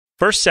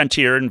First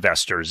Sentier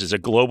Investors is a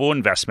global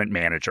investment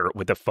manager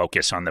with a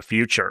focus on the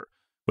future.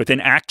 With an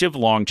active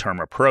long-term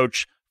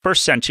approach,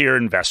 First Sentier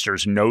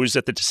Investors knows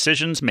that the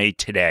decisions made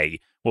today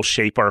will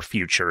shape our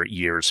future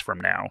years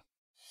from now.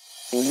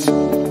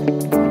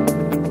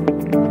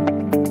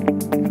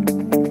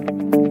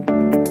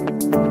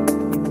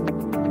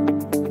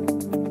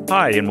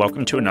 Hi, and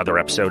welcome to another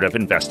episode of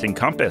Investing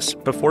Compass.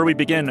 Before we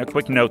begin, a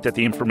quick note that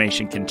the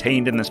information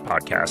contained in this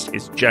podcast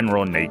is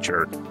general in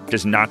nature,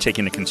 does not take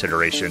into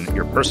consideration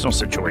your personal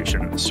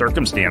situation,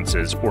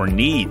 circumstances, or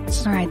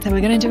needs. All right, so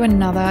we're going to do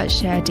another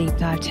share deep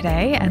dive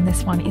today, and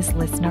this one is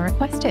listener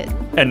requested.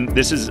 And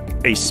this is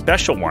a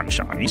special one,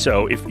 Shani.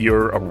 So if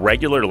you're a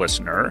regular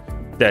listener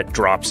that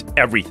drops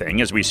everything,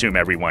 as we assume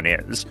everyone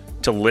is,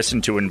 to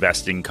listen to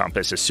Investing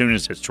Compass as soon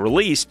as it's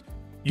released,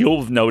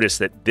 you'll notice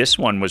that this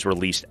one was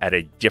released at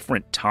a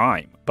different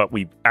time, but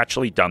we've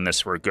actually done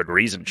this for a good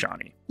reason,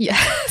 Shani.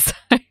 Yes.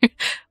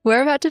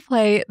 We're about to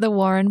play the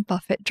Warren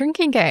Buffett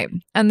drinking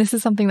game. And this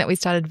is something that we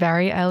started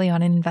very early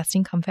on in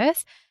Investing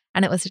Compass.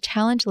 And it was to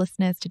challenge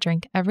listeners to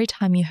drink every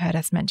time you heard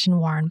us mention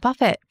Warren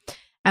Buffett.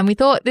 And we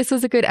thought this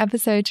was a good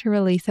episode to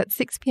release at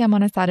 6 p.m.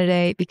 on a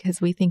Saturday because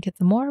we think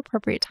it's a more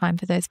appropriate time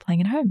for those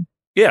playing at home.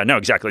 Yeah, no,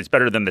 exactly. It's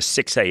better than the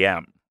 6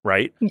 a.m.,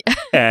 right? Yeah.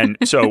 And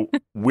so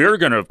we're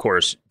going to, of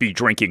course, be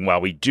drinking while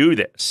we do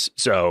this.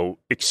 So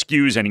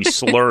excuse any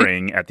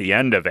slurring at the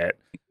end of it,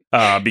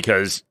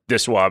 because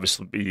this will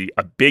obviously be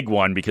a big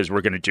one because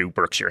we're going to do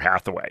Berkshire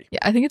Hathaway. Yeah,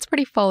 I think it's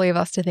pretty folly of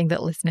us to think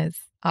that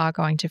listeners are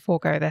going to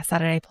forego their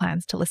Saturday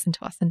plans to listen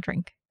to us and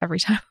drink every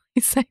time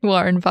we say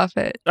Warren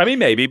Buffett. I mean,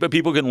 maybe, but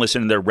people can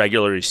listen to their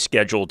regularly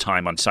scheduled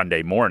time on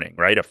Sunday morning,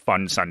 right? A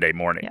fun Sunday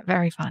morning. Yeah,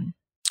 very fun.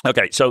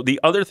 Okay, so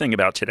the other thing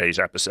about today's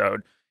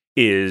episode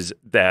is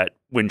that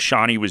when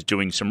Shani was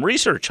doing some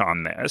research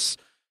on this,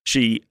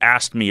 she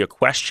asked me a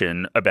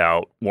question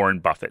about Warren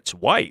Buffett's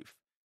wife.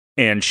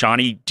 And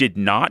Shani did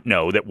not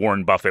know that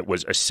Warren Buffett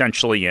was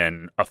essentially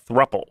in a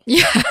throuple.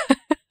 Yeah.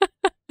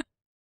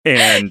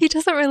 And he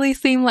doesn't really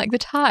seem like the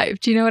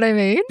type. Do you know what I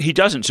mean? He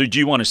doesn't. So do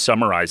you want to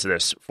summarize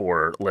this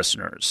for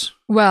listeners?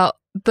 Well,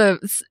 the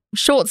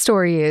short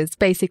story is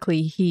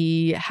basically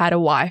he had a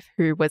wife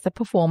who was a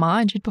performer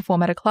and she'd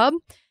perform at a club.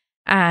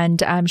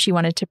 And she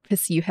wanted to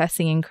pursue her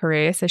singing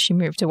career, so she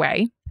moved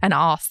away and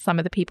asked some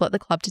of the people at the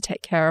club to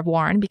take care of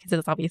Warren because he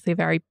was obviously a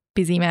very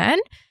busy man.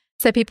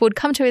 So people would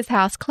come to his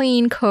house,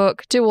 clean,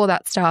 cook, do all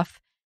that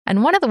stuff.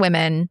 And one of the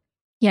women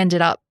he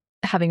ended up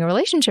having a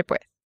relationship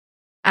with.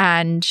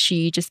 And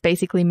she just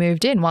basically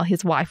moved in while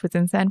his wife was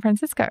in San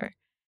Francisco.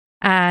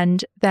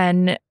 And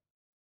then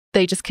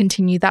they just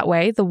continued that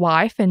way. The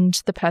wife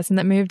and the person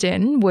that moved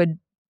in would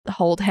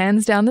hold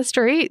hands down the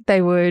street.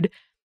 They would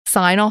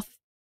sign off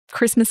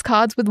Christmas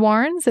cards with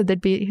Warren, so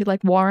there'd be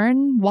like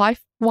Warren,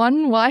 wife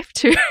 1, wife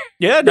 2.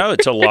 Yeah, no,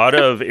 it's a lot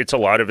of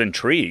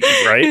intrigue,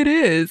 right? It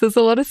is. There's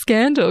a lot of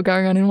scandal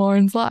going on in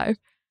Warren's life.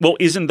 Well,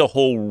 isn't the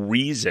whole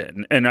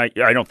reason, and I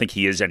don't think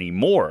he is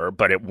anymore,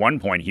 but at one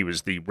point he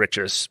was the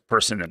richest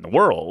person in the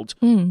world,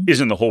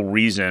 isn't the whole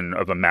reason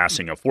of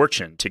amassing a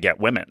fortune to get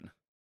women?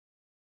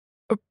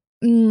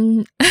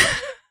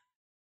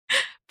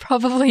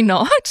 Probably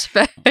not.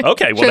 But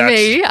okay, well, for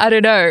me, I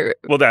don't know,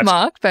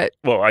 Mark. But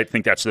well, I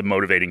think that's the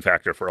motivating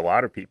factor for a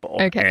lot of people.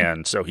 Okay.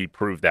 And so he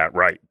proved that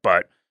right.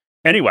 But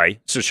anyway,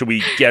 so should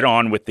we get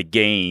on with the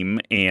game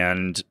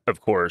and,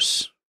 of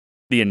course,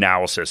 the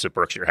analysis of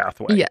Berkshire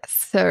Hathaway?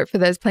 Yes. So for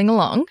those playing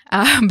along,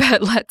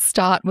 but let's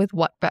start with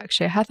what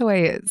Berkshire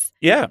Hathaway is.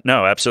 Yeah,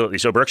 no, absolutely.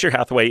 So Berkshire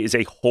Hathaway is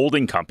a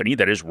holding company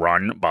that is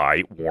run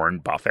by Warren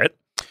Buffett.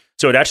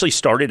 So it actually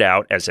started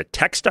out as a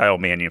textile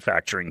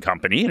manufacturing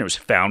company, and it was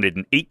founded in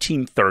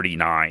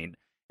 1839.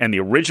 And the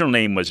original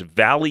name was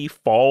Valley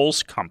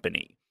Falls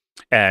Company.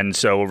 And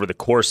so over the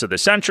course of the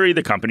century,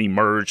 the company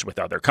merged with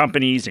other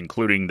companies,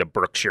 including the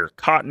Berkshire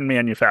Cotton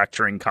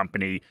Manufacturing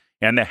Company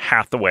and the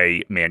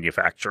Hathaway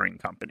Manufacturing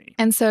Company.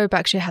 And so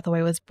Berkshire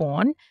Hathaway was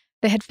born.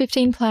 They had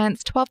 15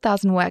 plants,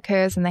 12,000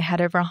 workers, and they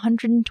had over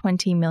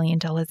 $120 million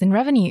in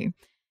revenue.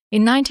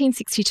 In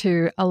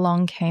 1962,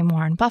 along came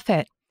Warren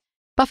Buffett.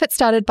 Buffett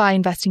started by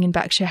investing in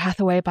Berkshire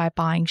Hathaway by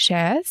buying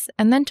shares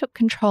and then took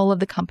control of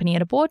the company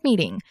at a board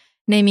meeting,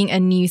 naming a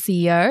new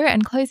CEO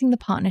and closing the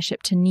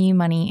partnership to new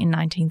money in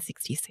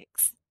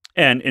 1966.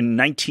 And in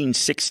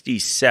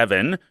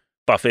 1967,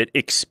 Buffett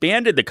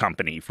expanded the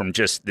company from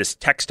just this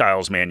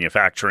textiles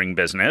manufacturing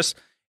business.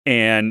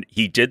 And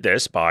he did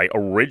this by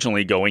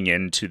originally going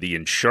into the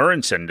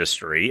insurance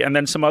industry and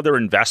then some other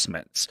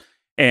investments.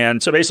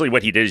 And so basically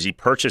what he did is he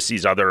purchased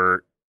these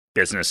other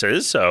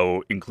businesses,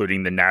 so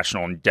including the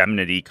National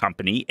Indemnity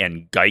Company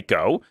and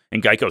Geico.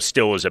 And Geico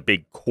still is a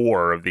big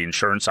core of the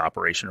insurance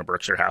operation of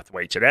Berkshire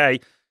Hathaway today.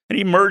 And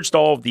he merged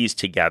all of these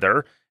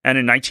together. And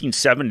in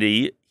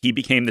 1970, he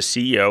became the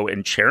CEO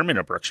and chairman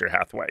of Berkshire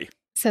Hathaway.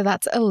 So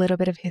that's a little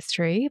bit of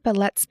history, but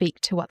let's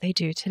speak to what they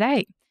do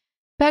today.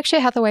 Berkshire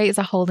Hathaway is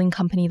a holding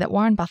company that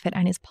Warren Buffett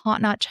and his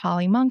partner,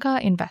 Charlie Munger,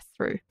 invest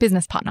through.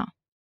 Business partner.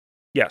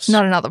 Yes.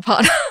 Not another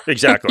partner.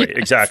 Exactly. Yes.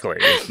 Exactly.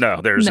 No,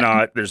 there's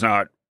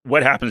not.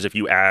 What happens if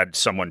you add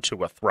someone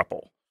to a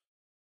throuple?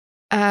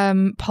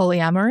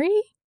 Polyamory,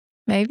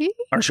 maybe?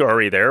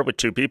 Are you there with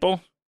two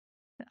people?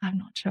 I'm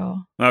not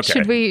sure.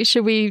 Okay.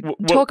 Should we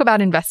talk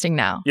about investing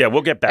now? Yeah,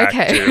 we'll get back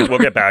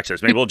to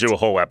this. Maybe we'll do a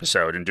whole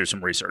episode and do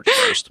some research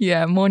first.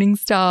 Yeah,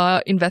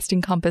 Morningstar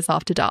Investing Compass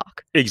After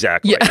Dark.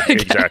 Exactly. Yeah, okay.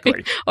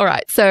 Exactly. All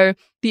right. So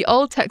the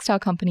old textile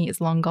company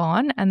is long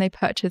gone, and they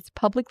purchased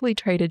publicly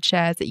traded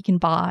shares that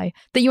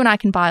you and I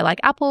can buy, like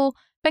Apple,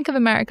 Bank of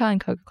America,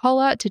 and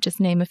Coca-Cola, to just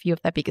name a few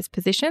of their biggest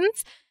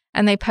positions.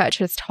 And they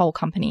purchased whole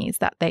companies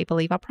that they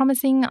believe are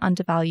promising,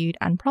 undervalued,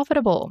 and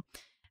profitable.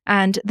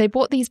 And they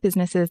bought these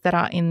businesses that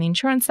are in the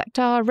insurance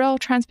sector, rail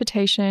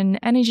transportation,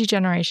 energy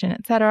generation,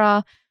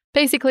 etc.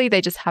 Basically,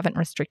 they just haven't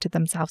restricted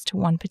themselves to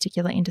one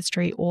particular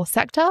industry or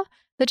sector.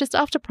 They're just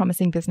after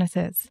promising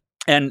businesses.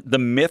 And the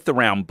myth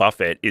around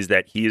Buffett is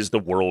that he is the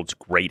world's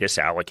greatest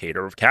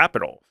allocator of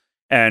capital.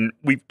 And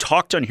we've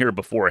talked on here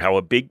before how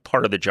a big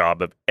part of the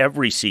job of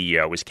every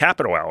CEO is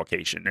capital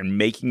allocation and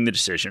making the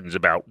decisions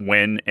about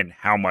when and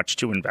how much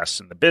to invest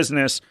in the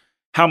business,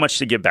 how much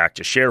to give back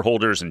to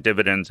shareholders and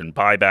dividends and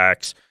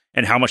buybacks,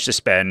 and how much to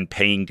spend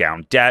paying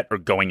down debt or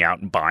going out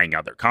and buying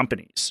other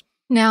companies.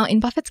 Now, in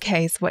Buffett's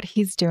case, what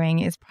he's doing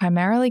is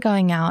primarily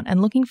going out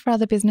and looking for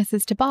other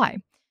businesses to buy.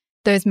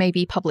 Those may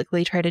be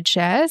publicly traded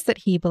shares that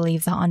he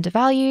believes are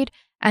undervalued,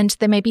 and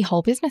there may be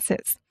whole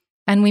businesses.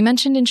 And we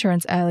mentioned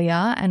insurance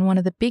earlier, and one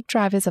of the big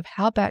drivers of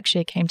how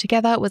Berkshire came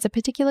together was a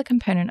particular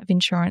component of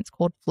insurance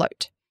called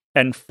float.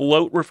 And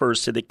float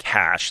refers to the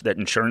cash that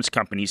insurance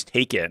companies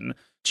take in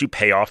to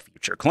pay off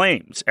future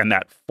claims. And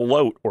that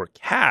float or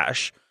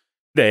cash,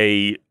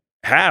 they're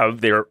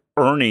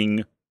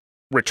earning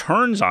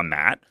returns on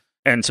that.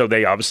 And so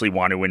they obviously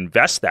want to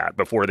invest that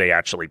before they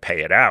actually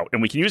pay it out.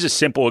 And we can use a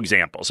simple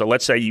example. So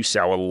let's say you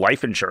sell a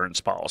life insurance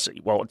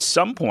policy. Well, at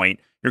some point,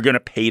 you're going to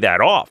pay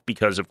that off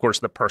because, of course,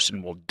 the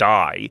person will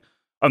die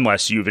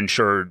unless you've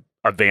insured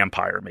a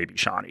vampire, maybe,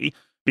 Shani,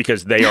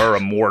 because they are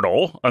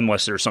immortal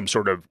unless there's some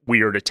sort of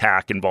weird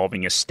attack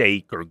involving a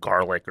steak or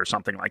garlic or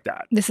something like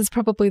that. This is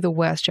probably the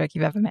worst joke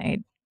you've ever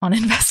made on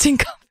Investing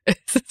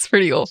Compass. It's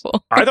pretty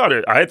awful. I thought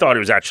it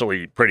was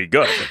actually pretty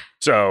good.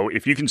 So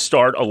if you can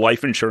start a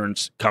life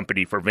insurance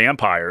company for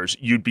vampires,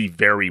 you'd be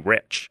very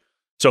rich.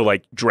 So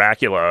like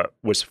Dracula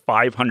was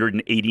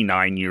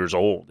 589 years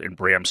old in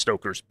Bram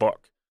Stoker's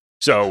book.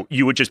 So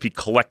you would just be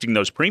collecting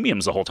those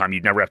premiums the whole time.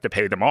 You'd never have to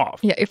pay them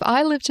off. Yeah, if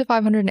I lived to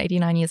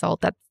 589 years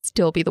old, that'd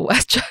still be the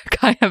worst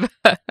joke I ever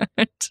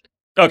heard.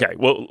 Okay,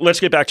 well,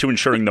 let's get back to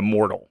insuring the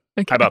mortal.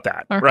 Okay. How about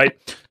that,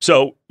 right?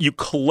 So you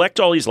collect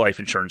all these life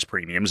insurance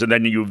premiums, and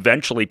then you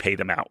eventually pay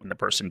them out when the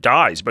person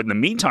dies. But in the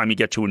meantime, you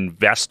get to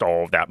invest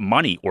all of that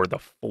money or the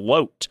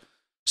float.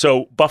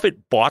 So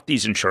Buffett bought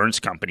these insurance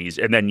companies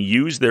and then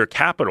used their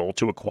capital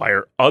to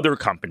acquire other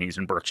companies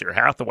in Berkshire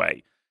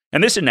Hathaway.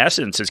 And this, in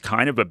essence, is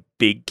kind of a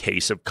big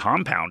case of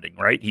compounding,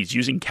 right? He's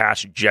using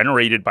cash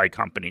generated by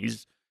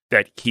companies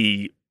that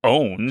he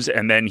owns,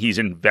 and then he's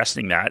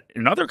investing that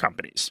in other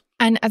companies.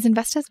 And as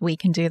investors, we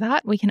can do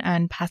that. We can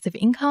earn passive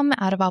income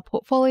out of our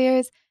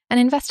portfolios and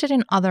invest it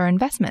in other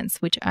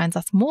investments, which earns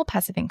us more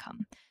passive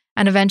income.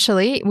 And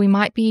eventually, we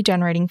might be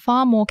generating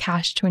far more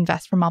cash to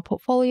invest from our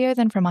portfolio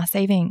than from our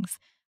savings,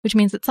 which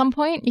means at some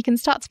point, you can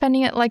start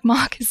spending it like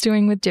Mark is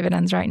doing with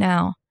dividends right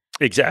now.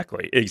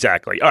 Exactly.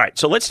 All right,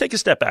 so let's take a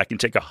step back and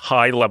take a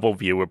high-level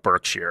view of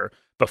Berkshire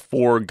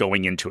before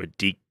going into a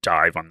deep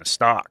dive on the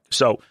stock.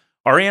 So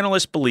our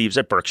analyst believes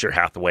that Berkshire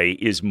Hathaway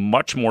is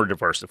much more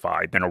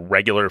diversified than a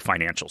regular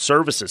financial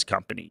services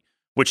company,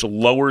 which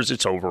lowers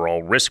its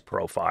overall risk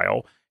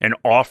profile and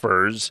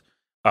offers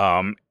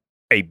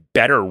a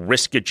better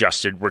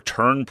risk-adjusted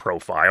return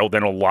profile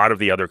than a lot of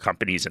the other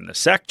companies in the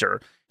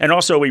sector, and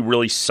also a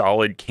really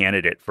solid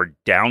candidate for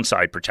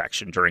downside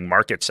protection during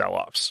market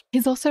sell-offs.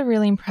 He's also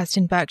really impressed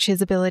in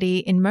Berkshire's ability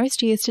in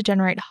most years to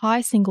generate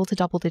high single to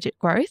double-digit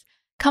growth,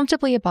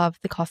 comfortably above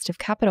the cost of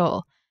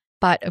capital.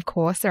 But of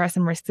course, there are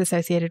some risks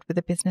associated with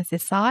a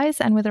business's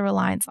size and with a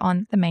reliance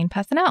on the main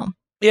personnel.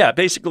 Yeah,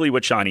 basically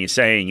what Shani is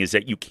saying is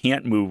that you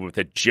can't move with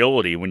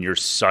agility when you're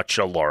such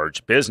a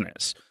large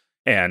business.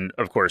 And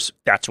of course,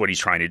 that's what he's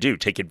trying to do,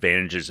 take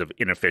advantages of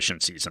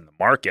inefficiencies in the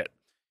market.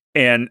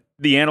 And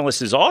the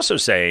analyst is also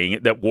saying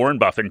that Warren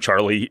Buffett and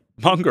Charlie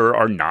Munger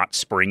are not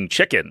spring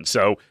chickens.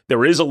 So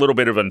there is a little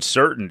bit of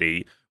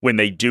uncertainty when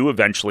they do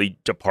eventually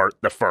depart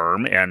the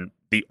firm and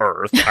the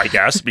earth, I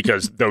guess,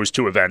 because those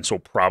two events will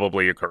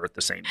probably occur at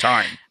the same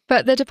time.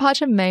 But the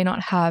departure may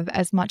not have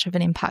as much of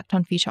an impact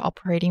on future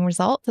operating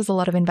results as a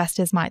lot of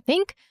investors might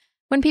think.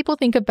 When people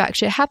think of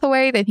Berkshire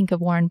Hathaway, they think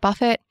of Warren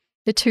Buffett.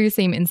 The two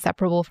seem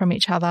inseparable from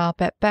each other,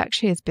 but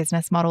Berkshire's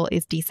business model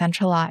is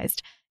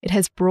decentralized. It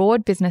has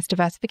broad business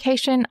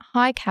diversification,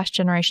 high cash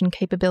generation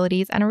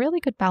capabilities, and a really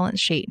good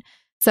balance sheet.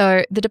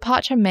 So the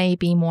departure may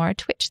be more a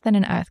twitch than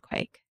an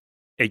earthquake.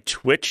 A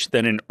twitch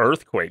than an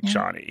earthquake,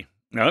 Shani.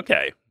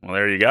 Okay, well,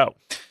 there you go.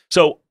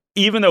 So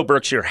even though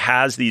Berkshire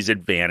has these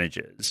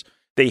advantages,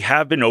 they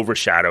have been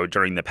overshadowed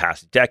during the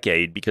past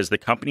decade because the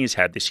company's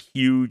had this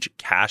huge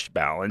cash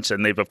balance,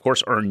 and they've, of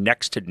course, earned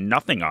next to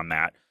nothing on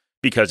that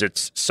because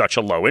it's such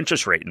a low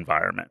interest rate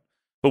environment.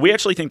 But we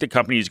actually think the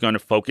company is going to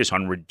focus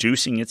on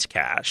reducing its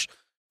cash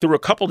through a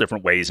couple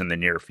different ways in the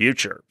near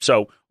future.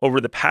 So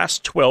over the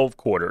past 12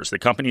 quarters, the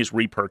company has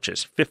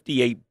repurchased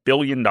 $58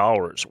 billion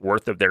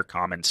worth of their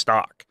common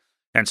stock.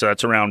 And so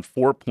that's around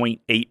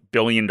 $4.8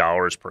 billion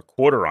per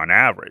quarter on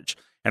average.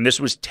 And this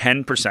was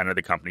 10% of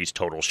the company's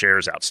total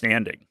shares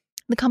outstanding.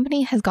 The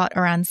company has got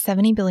around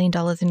 $70 billion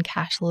in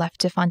cash left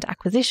to fund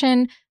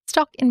acquisition,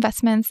 stock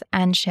investments,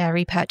 and share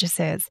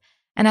repurchases.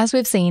 And as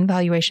we've seen,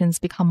 valuations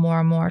become more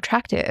and more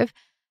attractive.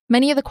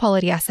 Many of the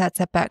quality assets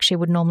that Berkshire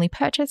would normally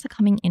purchase are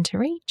coming into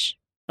reach.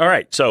 All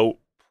right, so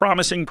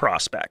promising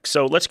prospects.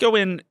 So let's go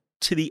into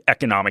the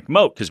economic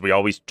moat, because we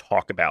always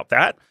talk about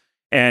that,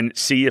 and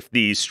see if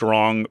these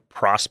strong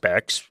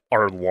prospects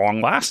are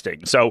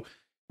long-lasting. So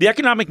the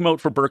economic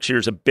moat for Berkshire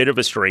is a bit of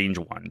a strange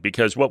one,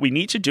 because what we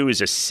need to do is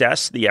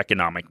assess the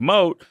economic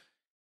moat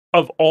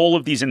of all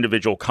of these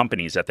individual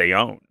companies that they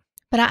own.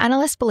 But our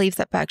analyst believes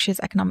that Berkshire's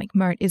economic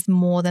moat is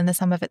more than the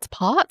sum of its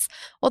parts,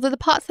 although the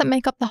parts that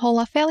make up the whole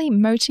are fairly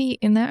moaty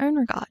in their own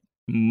regard.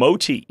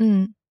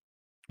 Moaty.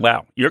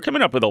 Wow, you're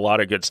coming up with a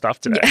lot of good stuff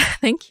today. Yeah,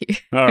 thank you.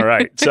 All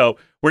right, so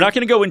we're not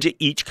going to go into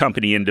each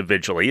company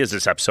individually, as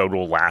this episode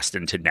will last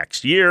into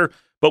next year,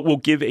 but we'll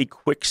give a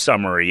quick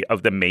summary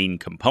of the main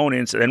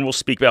components, and then we'll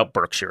speak about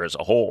Berkshire as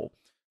a whole.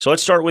 So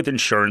let's start with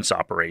insurance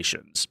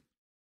operations.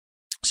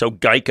 So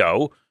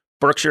Geico,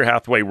 Berkshire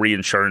Hathaway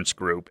Reinsurance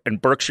Group,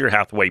 and Berkshire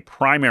Hathaway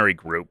Primary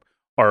Group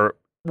are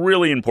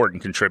really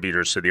important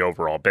contributors to the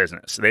overall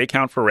business. They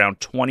account for around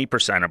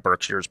 20% of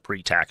Berkshire's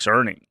pre-tax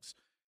earnings.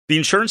 The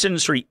insurance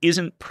industry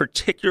isn't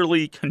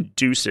particularly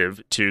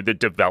conducive to the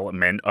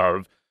development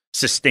of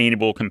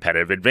sustainable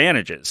competitive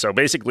advantages. So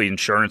basically,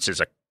 insurance is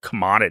a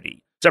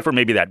commodity, except for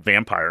maybe that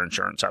vampire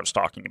insurance I was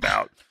talking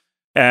about.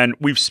 And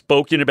we've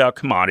spoken about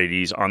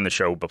commodities on the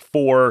show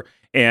before,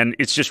 and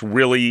it's just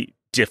really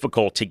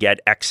difficult to get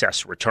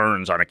excess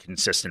returns on a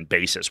consistent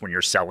basis when you're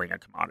selling a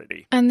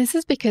commodity. And this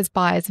is because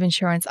buyers of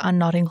insurance are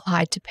not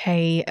inclined to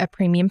pay a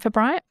premium for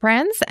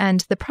brands,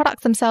 and the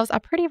products themselves are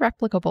pretty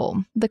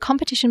replicable. The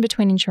competition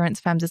between insurance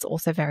firms is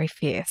also very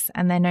fierce,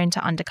 and they're known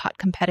to undercut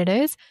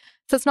competitors.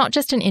 So it's not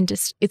just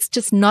it's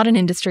just not an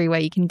industry where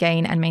you can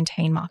gain and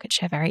maintain market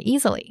share very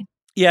easily.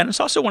 Yeah, and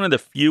it's also one of the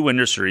few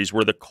industries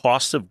where the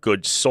cost of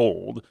goods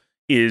sold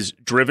is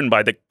driven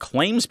by the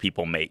claims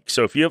people make.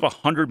 So if you have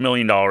 $100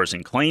 million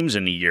in claims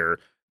in a year,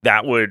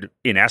 that would,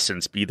 in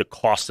essence, be the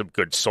cost of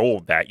goods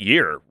sold that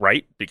year,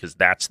 right? Because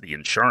that's the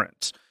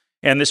insurance.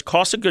 And this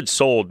cost of goods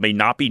sold may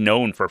not be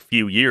known for a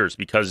few years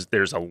because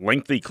there's a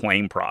lengthy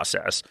claim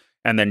process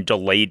and then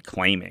delayed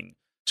claiming.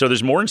 So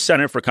there's more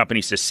incentive for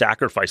companies to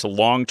sacrifice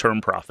long-term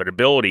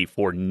profitability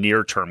for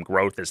near-term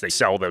growth as they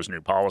sell those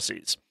new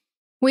policies.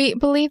 We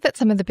believe that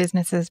some of the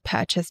businesses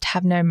purchased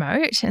have no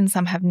moat and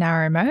some have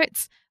narrow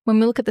moats. When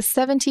we look at the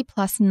 70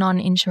 plus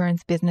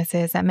non-insurance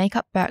businesses that make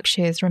up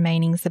Berkshire's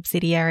remaining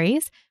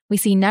subsidiaries, we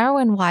see narrow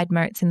and wide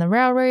moats in the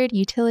railroad,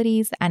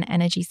 utilities, and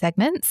energy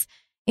segments.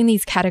 In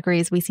these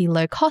categories, we see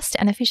low cost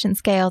and efficient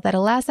scale that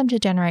allows them to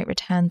generate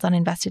returns on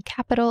invested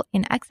capital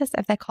in excess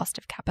of their cost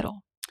of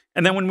capital.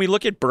 And then when we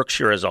look at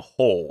Berkshire as a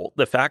whole,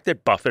 the fact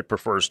that Buffett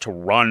prefers to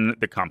run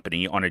the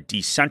company on a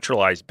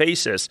decentralized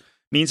basis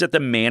means that the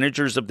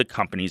managers of the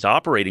company's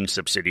operating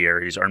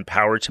subsidiaries are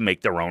empowered to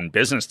make their own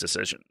business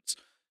decisions.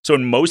 So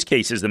in most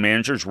cases, the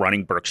managers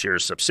running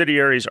Berkshire's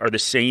subsidiaries are the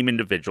same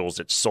individuals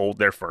that sold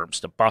their firms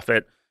to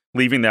Buffett,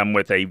 leaving them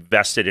with a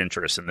vested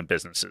interest in the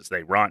businesses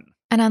they run.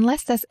 And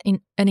unless there's an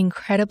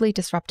incredibly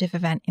disruptive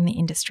event in the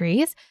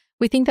industries,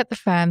 we think that the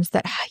firms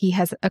that he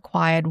has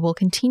acquired will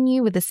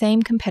continue with the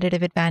same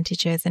competitive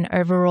advantages and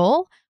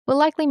overall will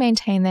likely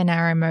maintain their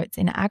narrow moats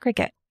in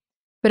aggregate.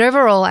 But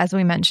overall, as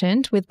we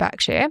mentioned, with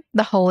Berkshire,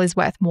 the whole is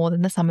worth more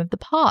than the sum of the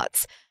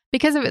parts.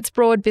 Because of its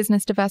broad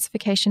business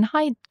diversification,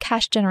 high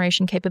cash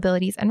generation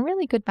capabilities, and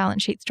really good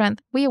balance sheet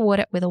strength, we award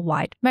it with a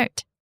wide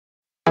moat.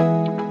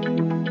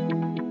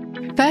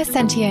 First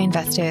Sentier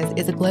Investors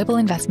is a global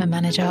investment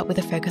manager with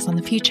a focus on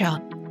the future.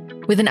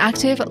 With an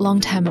active,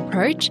 long-term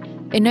approach,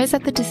 it knows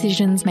that the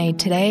decisions made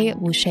today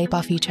will shape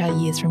our future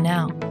years from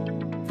now.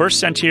 First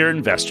Sentier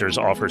Investors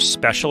offers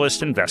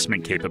specialist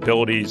investment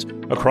capabilities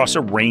across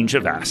a range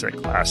of asset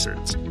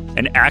classes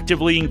and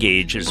actively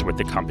engages with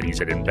the companies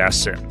it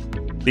invests in.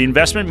 The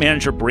investment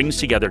manager brings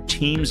together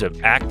teams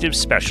of active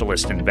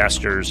specialist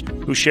investors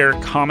who share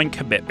a common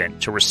commitment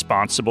to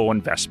responsible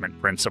investment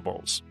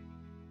principles.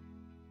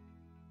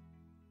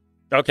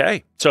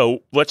 Okay,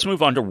 so let's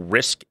move on to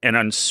risk and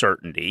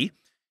uncertainty,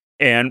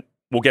 and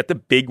we'll get the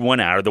big one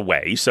out of the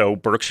way. So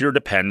Berkshire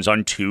depends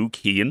on two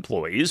key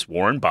employees,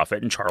 Warren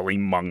Buffett and Charlie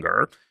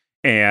Munger,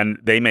 and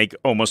they make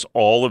almost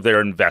all of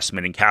their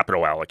investment and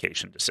capital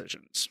allocation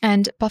decisions.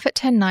 And Buffett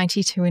turned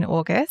 92 in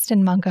August,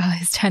 and Munger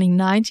is turning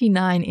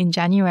 99 in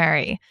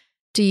January.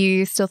 Do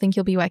you still think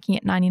you'll be working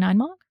at 99,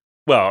 Mark?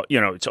 Well,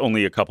 it's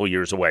only a couple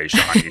years away,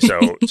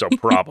 Shani, so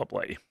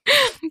probably.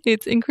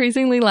 It's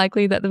increasingly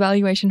likely that the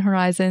valuation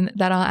horizon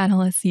that our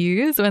analysts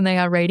use when they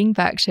are rating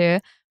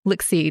Berkshire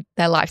exceed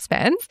their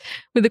lifespans,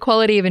 with the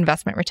quality of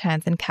investment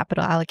returns and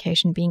capital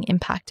allocation being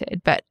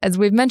impacted. But as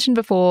we've mentioned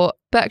before,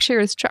 Berkshire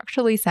is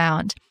structurally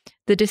sound.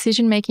 The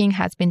decision-making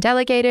has been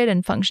delegated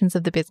and functions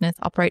of the business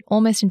operate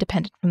almost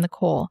independent from the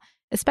core,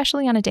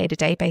 especially on a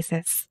day-to-day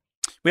basis.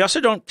 We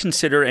also don't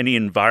consider any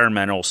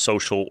environmental,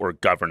 social, or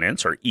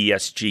governance, or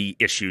ESG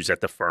issues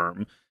at the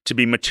firm to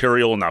be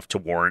material enough to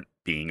warrant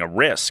being a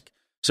risk.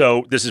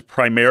 So this is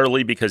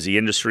primarily because the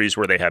industries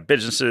where they have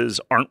businesses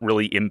aren't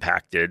really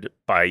impacted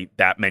by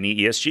that many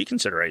ESG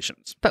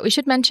considerations. But we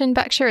should mention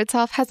Berkshire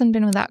itself hasn't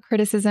been without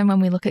criticism when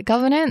we look at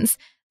governance.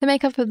 The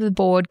makeup of the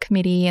board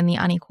committee and the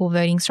unequal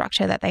voting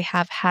structure that they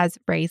have has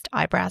raised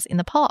eyebrows in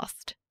the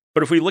past.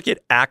 But if we look at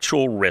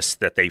actual risks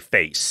that they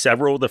face,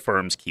 several of the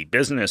firm's key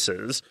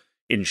businesses,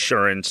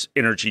 insurance,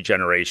 energy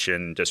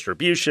generation,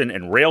 distribution,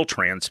 and rail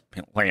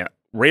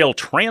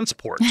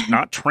transport,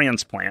 not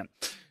transplant.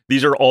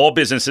 These are all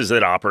businesses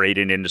that operate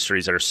in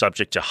industries that are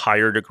subject to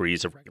higher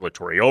degrees of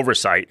regulatory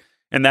oversight.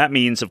 And that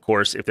means, of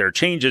course, if there are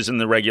changes in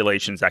the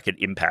regulations, that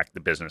could impact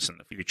the business in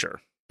the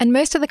future. And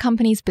most of the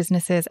company's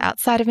businesses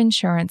outside of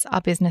insurance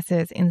are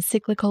businesses in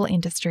cyclical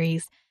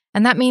industries.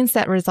 And that means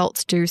that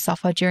results do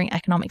suffer during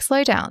economic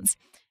slowdowns.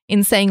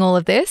 In saying all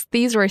of this,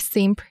 these risks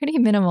seem pretty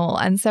minimal.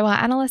 And so our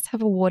analysts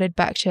have awarded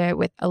Berkshire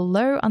with a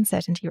low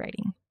uncertainty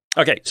rating.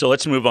 Okay, so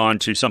let's move on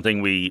to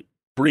something we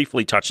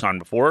briefly touched on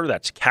before.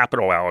 That's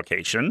capital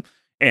allocation.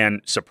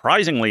 And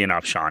surprisingly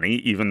enough,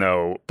 Shani, even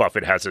though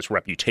Buffett has this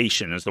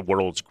reputation as the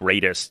world's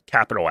greatest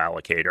capital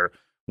allocator,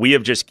 we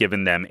have just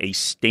given them a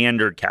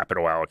standard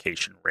capital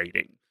allocation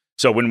rating.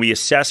 So when we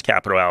assess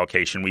capital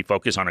allocation, we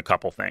focus on a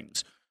couple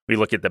things. We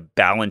look at the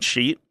balance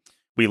sheet.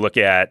 We look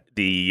at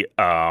the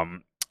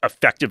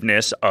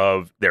effectiveness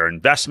of their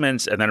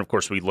investments. And then, of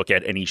course, we look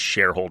at any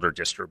shareholder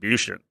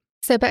distribution.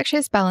 So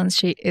Berkshire's balance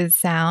sheet is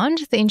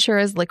sound. The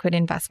insurer's liquid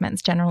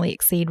investments generally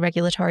exceed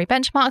regulatory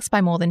benchmarks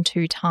by more than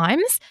 2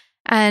 times.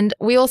 And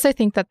we also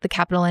think that the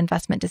capital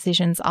investment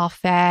decisions are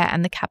fair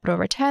and the capital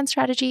return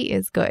strategy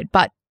is good.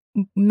 But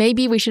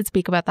maybe we should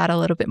speak about that a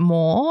little bit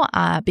more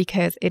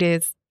because it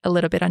is a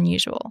little bit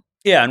unusual.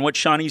 Yeah, and what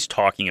Shani's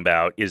talking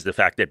about is the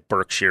fact that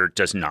Berkshire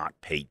does not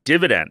pay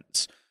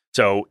dividends.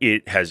 So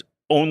it has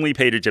only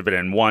paid a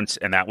dividend once,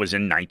 and that was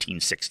in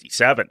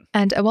 1967.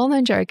 And a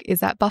well-known joke is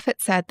that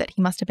Buffett said that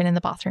he must have been in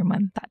the bathroom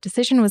when that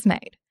decision was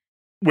made.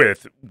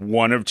 With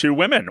one of 2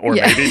 women, or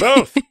maybe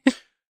both.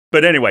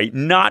 But anyway,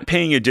 not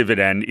paying a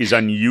dividend is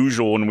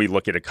unusual when we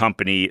look at a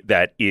company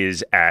that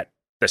is at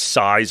the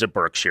size of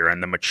Berkshire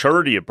and the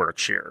maturity of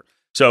Berkshire.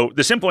 So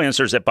the simple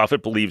answer is that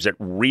Buffett believes that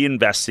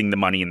reinvesting the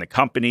money in the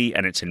company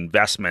and its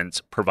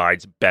investments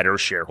provides better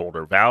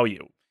shareholder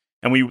value.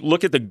 And we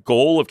look at the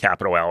goal of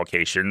capital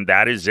allocation.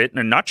 That is it in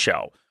a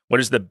nutshell. What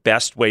is the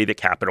best way that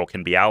capital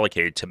can be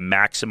allocated to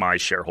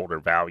maximize shareholder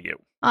value?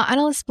 Our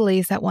analyst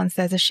believes that once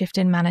there's a shift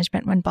in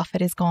management when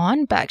Buffett is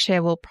gone,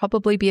 Berkshire will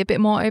probably be a bit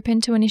more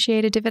open to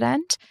initiate a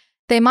dividend.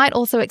 They might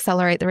also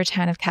accelerate the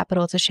return of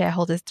capital to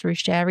shareholders through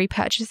share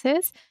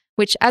repurchases,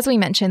 which, as we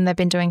mentioned, they've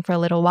been doing for a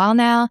little while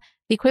now,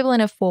 the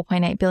equivalent of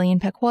 $4.8 billion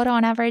per quarter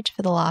on average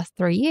for the last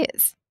 3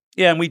 years.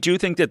 Yeah, and we do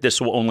think that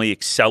this will only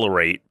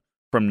accelerate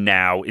from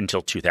now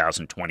until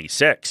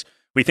 2026.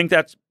 We think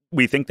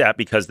that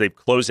because they've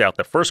closed out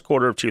the first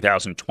quarter of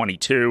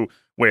 2022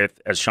 with,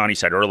 as Shani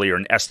said earlier,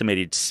 an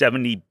estimated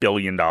 $70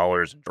 billion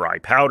in dry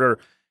powder,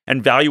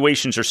 and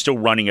valuations are still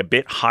running a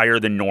bit higher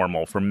than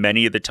normal for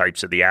many of the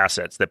types of the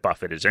assets that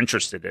Buffett is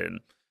interested in.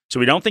 So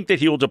we don't think that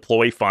he will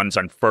deploy funds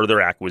on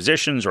further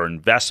acquisitions or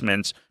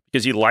investments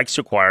because he likes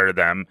to acquire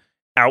them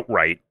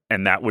outright,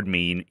 and that would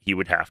mean he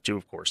would have to,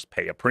 of course,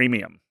 pay a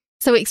premium.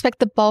 So we expect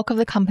the bulk of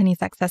the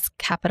company's excess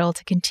capital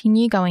to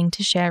continue going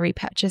to share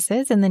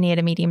repurchases in the near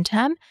to medium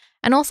term,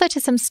 and also to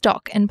some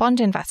stock and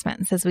bond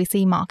investments as we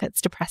see markets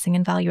depressing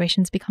and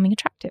valuations becoming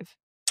attractive.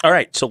 All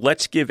right, so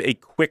let's give a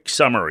quick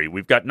summary.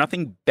 We've got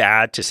nothing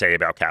bad to say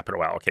about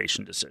capital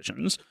allocation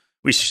decisions.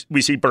 We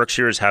see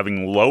Berkshire as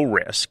having low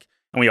risk,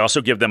 and we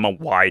also give them a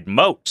wide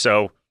moat.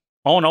 So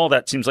all in all,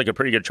 that seems like a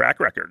pretty good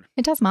track record.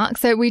 It does, Mark.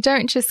 So we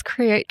don't just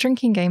create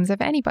drinking games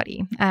of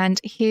anybody.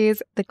 And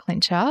here's the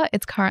clincher.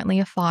 It's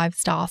currently a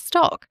 5-star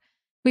stock.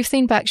 We've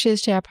seen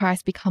Berkshire's share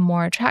price become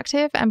more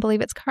attractive and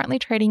believe it's currently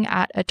trading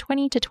at a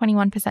 20 to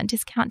 21%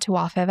 discount to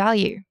our fair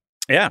value.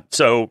 Yeah,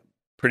 so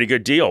pretty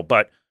good deal.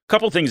 But a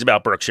couple things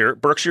about Berkshire.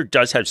 Berkshire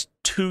does have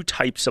 2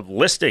 types of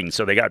listings.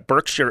 So they got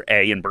Berkshire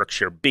A and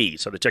Berkshire B.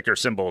 So the ticker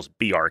symbol is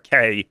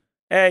BRKA,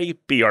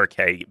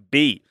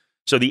 BRKB.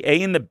 So the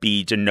A and the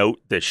B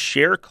denote the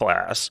share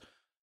class,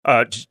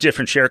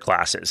 different share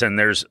classes. And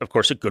there's, of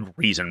course, a good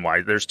reason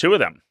why there's 2 of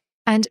them.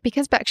 And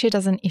because Berkshire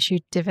doesn't issue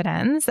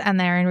dividends and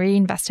they're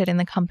reinvested in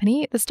the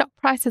company, the stock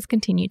price has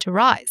continued to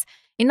rise.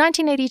 In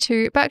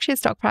 1982, Berkshire's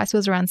stock price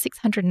was around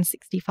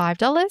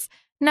 $665.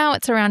 Now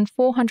it's around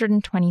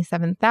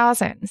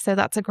 $427,000. So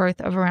that's a growth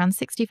of around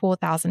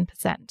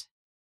 64,000%.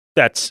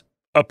 That's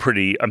a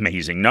pretty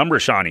amazing number,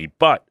 Shani.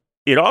 But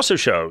it also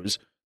shows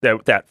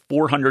that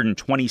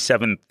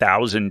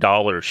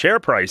 $427,000 share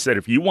price, that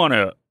if you want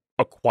to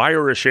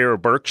acquire a share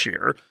of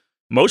Berkshire,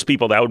 most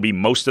people, that would be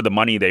most of the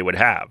money they would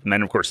have. And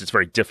then, of course, it's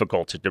very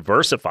difficult to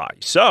diversify.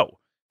 So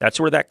that's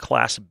where that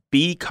Class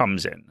B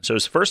comes in. So it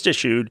was first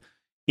issued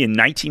in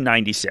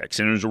 1996,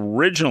 and it was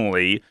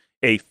originally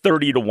a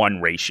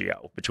 30-to-1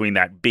 ratio between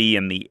that B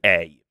and the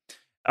A.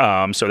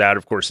 So that,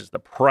 of course, is the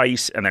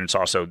price, and then it's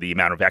also the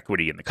amount of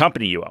equity in the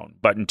company you own.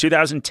 But in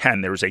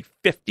 2010, there was a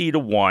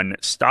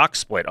 50-to-1 stock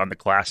split on the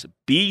Class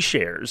B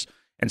shares.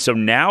 And so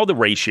now the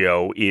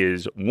ratio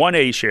is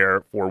 1A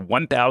share for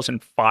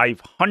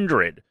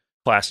 1,500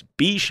 Class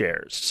B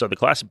shares. So the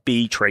Class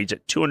B trades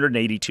at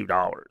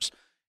 $282.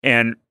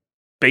 And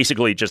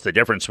basically just the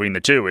difference between the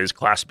two is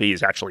Class B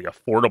is actually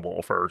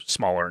affordable for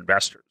smaller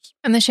investors.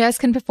 And the shares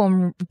can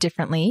perform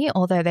differently,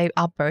 although they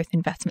are both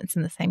investments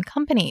in the same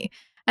company.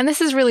 And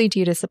this is really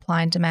due to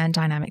supply and demand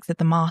dynamics of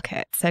the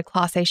market. So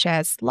Class A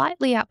shares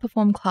slightly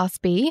outperform Class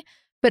B,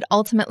 but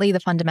ultimately the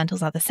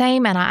fundamentals are the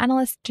same, and our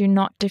analysts do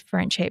not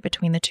differentiate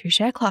between the two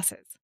share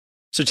classes.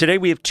 So today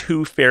we have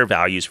two fair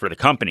values for the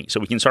company. So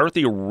we can start with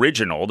the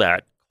original,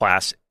 that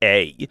Class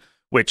A,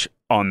 which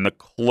on the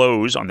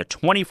close on the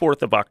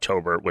 24th of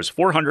October was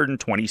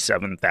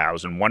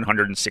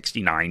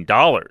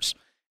 $427,169.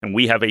 And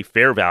we have a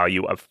fair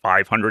value of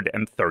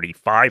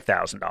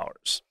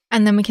 $535,000.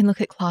 And then we can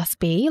look at Class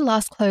B.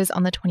 Last close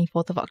on the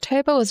 24th of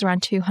October was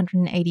around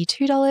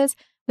 $282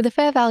 with a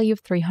fair value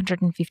of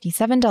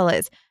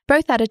 $357,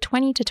 both at a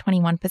 20 to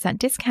 21%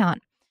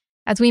 discount.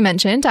 As we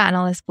mentioned, our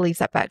analyst believes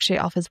that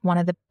Berkshire offers one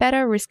of the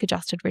better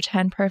risk-adjusted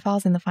return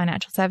profiles in the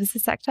financial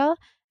services sector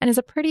and is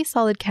a pretty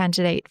solid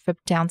candidate for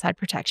downside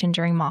protection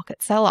during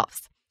market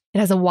sell-offs. It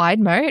has a wide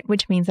moat,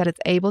 which means that it's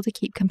able to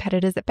keep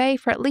competitors at bay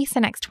for at least the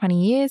next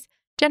 20 years,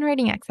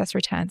 generating excess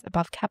returns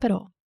above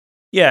capital.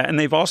 Yeah, and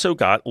they've also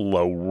got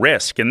low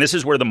risk, and this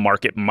is where the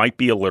market might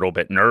be a little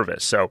bit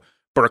nervous. So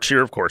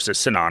Berkshire, of course, is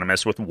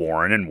synonymous with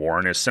Warren, and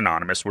Warren is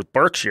synonymous with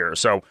Berkshire.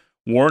 So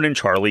Warren and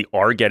Charlie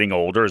are getting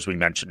older, as we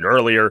mentioned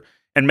earlier,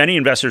 and many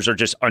investors are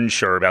just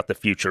unsure about the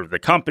future of the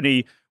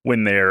company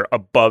when their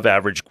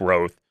above-average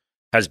growth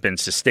has been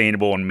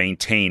sustainable and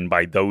maintained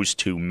by those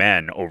two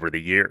men over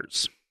the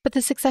years. But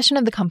the succession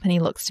of the company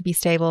looks to be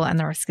stable and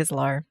the risk is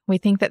low. We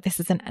think that this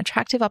is an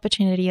attractive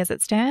opportunity as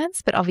it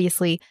stands, but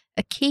obviously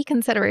a key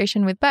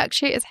consideration with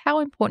Berkshire is how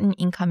important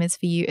income is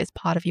for you as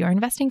part of your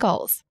investing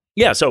goals.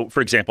 Yeah. So,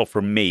 for example,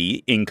 for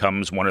me,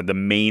 income's one of the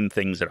main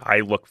things that I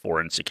look for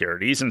in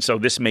securities. And so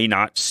this may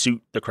not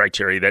suit the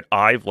criteria that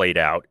I've laid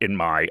out in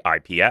my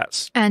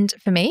IPS. And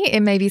for me, it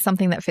may be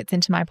something that fits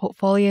into my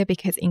portfolio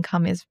because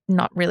income is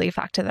not really a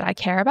factor that I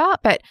care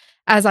about. But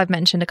as I've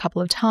mentioned a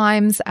couple of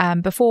times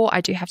before,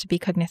 I do have to be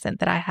cognizant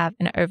that I have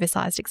an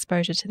oversized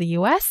exposure to the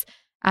US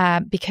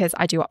because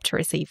I do opt to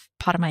receive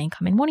part of my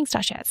income in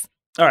Morningstar shares.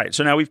 All right,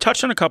 so now we've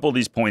touched on a couple of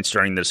these points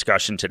during the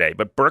discussion today,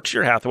 but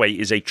Berkshire Hathaway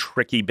is a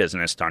tricky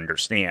business to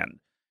understand.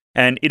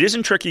 And it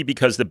isn't tricky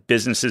because the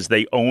businesses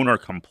they own are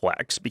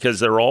complex,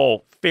 because they're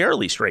all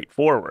fairly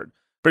straightforward.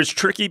 But it's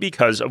tricky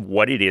because of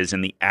what it is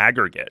in the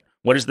aggregate.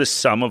 What is the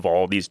sum of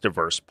all these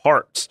diverse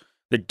parts?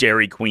 The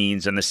Dairy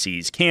Queens and the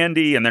See's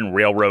Candy, and then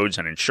railroads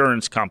and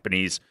insurance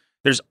companies.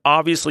 There's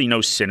obviously no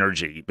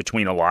synergy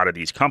between a lot of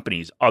these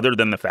companies other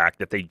than the fact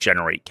that they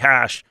generate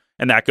cash.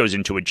 And that goes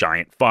into a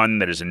giant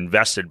fund that is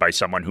invested by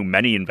someone who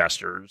many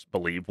investors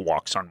believe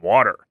walks on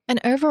water.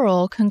 And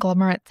overall,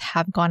 conglomerates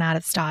have gone out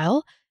of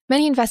style.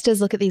 Many investors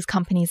look at these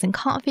companies and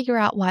can't figure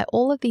out why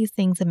all of these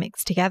things are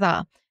mixed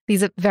together.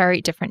 These are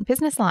very different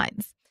business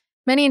lines.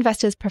 Many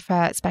investors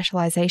prefer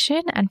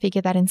specialization and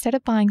figure that instead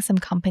of buying some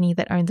company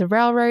that owns a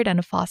railroad and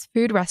a fast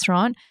food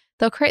restaurant,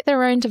 they'll create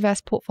their own diverse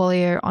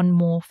portfolio on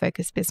more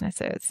focused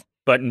businesses.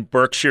 But in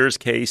Berkshire's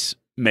case,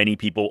 many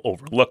people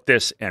overlook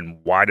this. And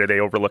why do they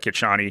overlook it,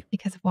 Shani?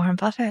 Because of Warren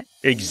Buffett.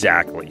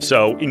 Exactly.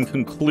 So in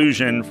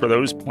conclusion, for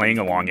those playing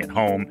along at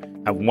home,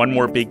 have one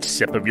more big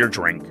sip of your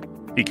drink,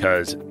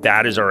 because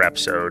that is our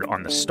episode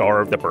on the star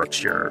of the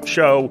Berkshire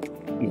show,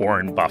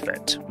 Warren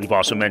Buffett. We've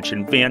also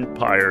mentioned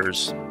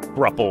vampires,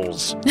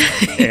 thruples,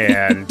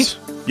 and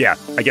yeah,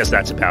 I guess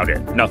that's about it.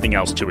 Nothing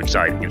else too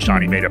exciting. And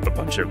Shani made up a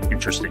bunch of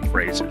interesting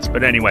phrases.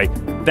 But anyway,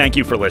 thank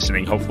you for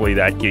listening. Hopefully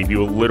that gave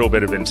you a little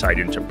bit of insight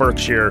into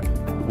Berkshire.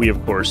 We,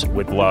 of course,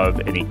 would love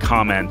any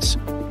comments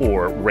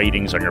or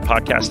ratings on your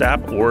podcast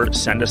app, or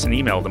send us an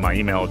email to my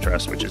email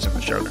address, which is in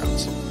the show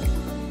notes.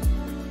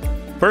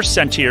 First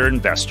Sentier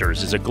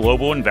Investors is a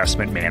global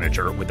investment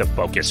manager with a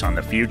focus on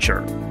the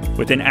future.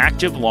 With an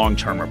active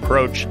long-term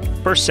approach,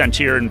 First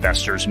Sentier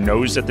Investors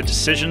knows that the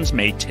decisions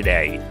made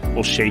today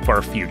will shape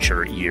our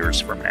future years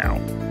from now.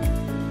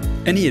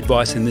 Any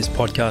advice in this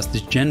podcast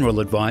is general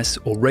advice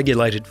or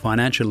regulated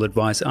financial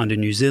advice under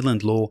New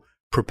Zealand law,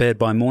 prepared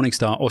by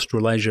Morningstar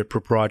Australasia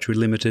Proprietary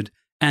Limited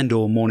and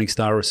or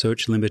Morningstar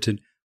Research Limited,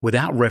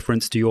 without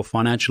reference to your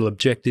financial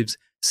objectives,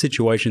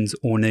 situations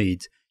or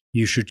needs.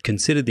 You should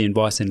consider the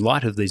advice in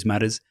light of these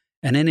matters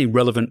and any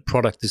relevant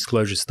product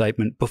disclosure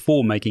statement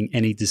before making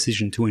any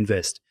decision to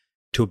invest.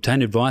 To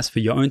obtain advice for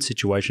your own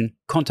situation,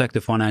 contact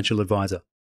a financial advisor.